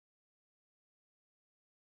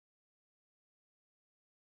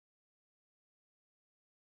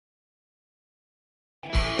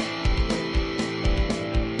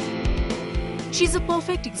She's a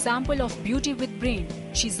perfect example of beauty with brain.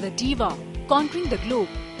 She's the diva, conquering the globe.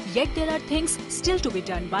 Yet there are things still to be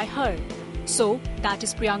done by her. So, that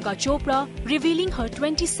is Priyanka Chopra revealing her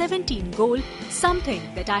 2017 goal, something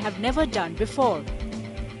that I have never done before.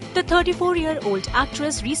 The 34-year-old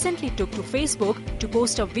actress recently took to Facebook to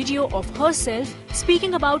post a video of herself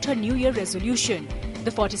speaking about her New Year resolution. The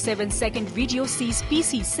 47-second video sees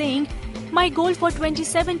PC saying, "My goal for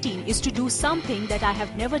 2017 is to do something that I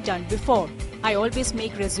have never done before. I always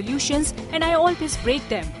make resolutions and I always break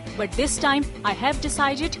them. But this time, I have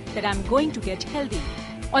decided that I'm going to get healthy."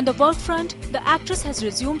 On the work front, the actress has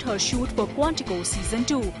resumed her shoot for Quantico Season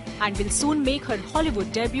 2 and will soon make her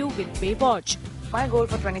Hollywood debut with Baywatch. My goal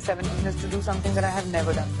for 2017 is to do something that I have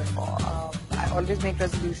never done before. I always make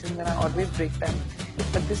resolutions and I always break them.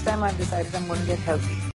 But this time I've decided I'm going to get healthy.